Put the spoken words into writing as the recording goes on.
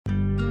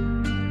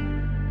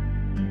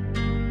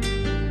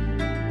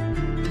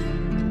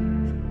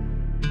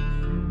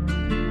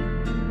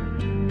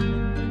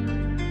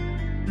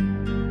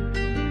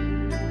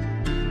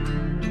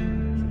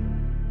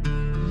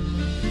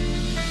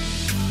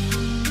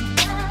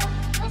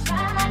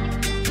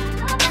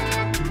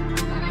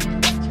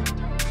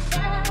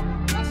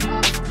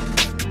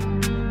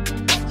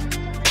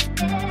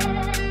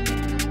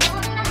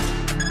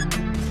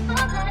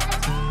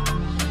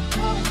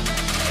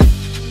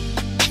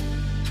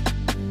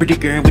Pretty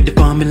girl with the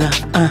formula,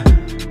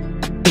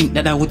 think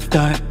that I would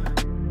start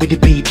with the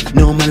beat,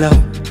 no my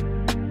love.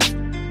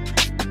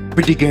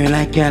 Pretty girl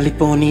like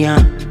California,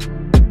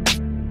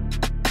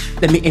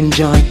 let me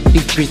enjoy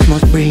this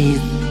Christmas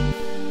breeze.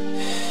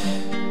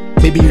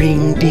 Baby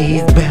ring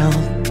these bells,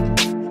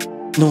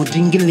 no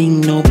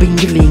jingling, no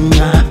bingling,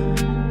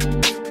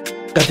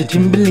 got a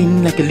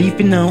timbling like a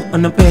leafy now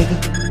on a peg.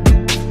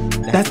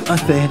 That's what I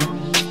said,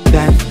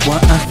 that's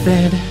what I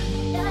said.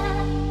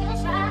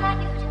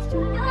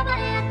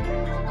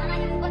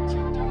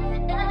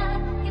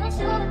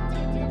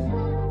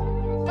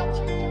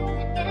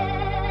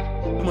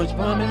 Too much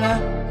formula.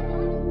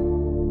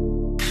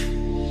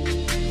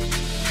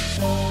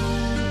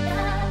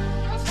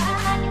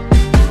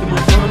 Too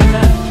much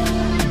formula.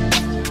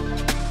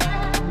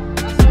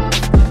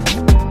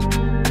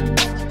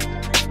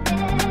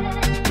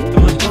 Too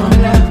much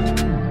formula.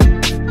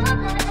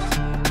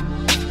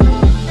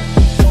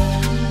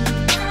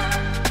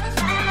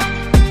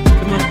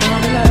 Too much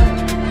formula.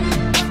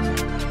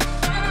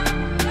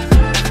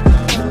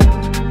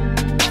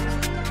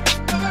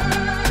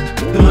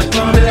 Too much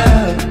formula.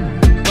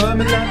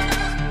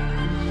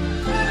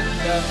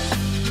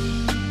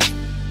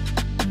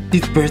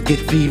 This verse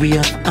gets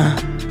serious,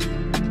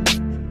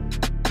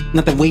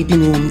 not a waiting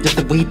room, just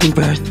a waiting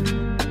verse.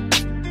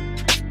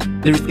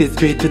 Lyrics get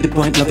straight to the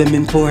point, love them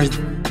in force.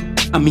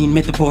 I mean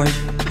metaphors.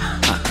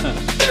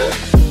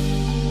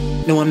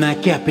 No, I'm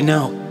not capping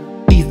out.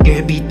 These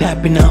girls be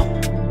tapping out.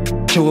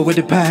 Show her with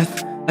the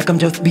past, like I'm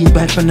just being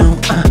bad for now.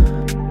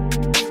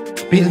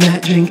 Feel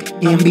that drink,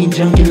 ain't been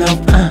junking out.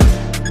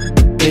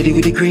 Ready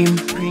with the cream,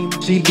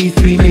 she be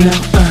screaming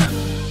out.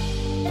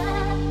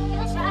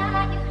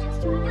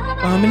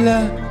 Formula.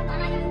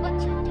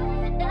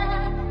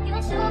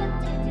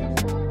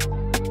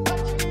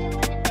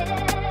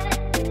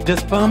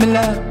 Just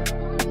formula.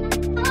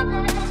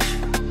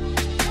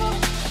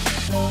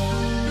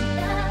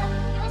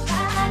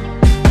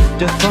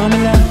 Just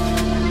formula.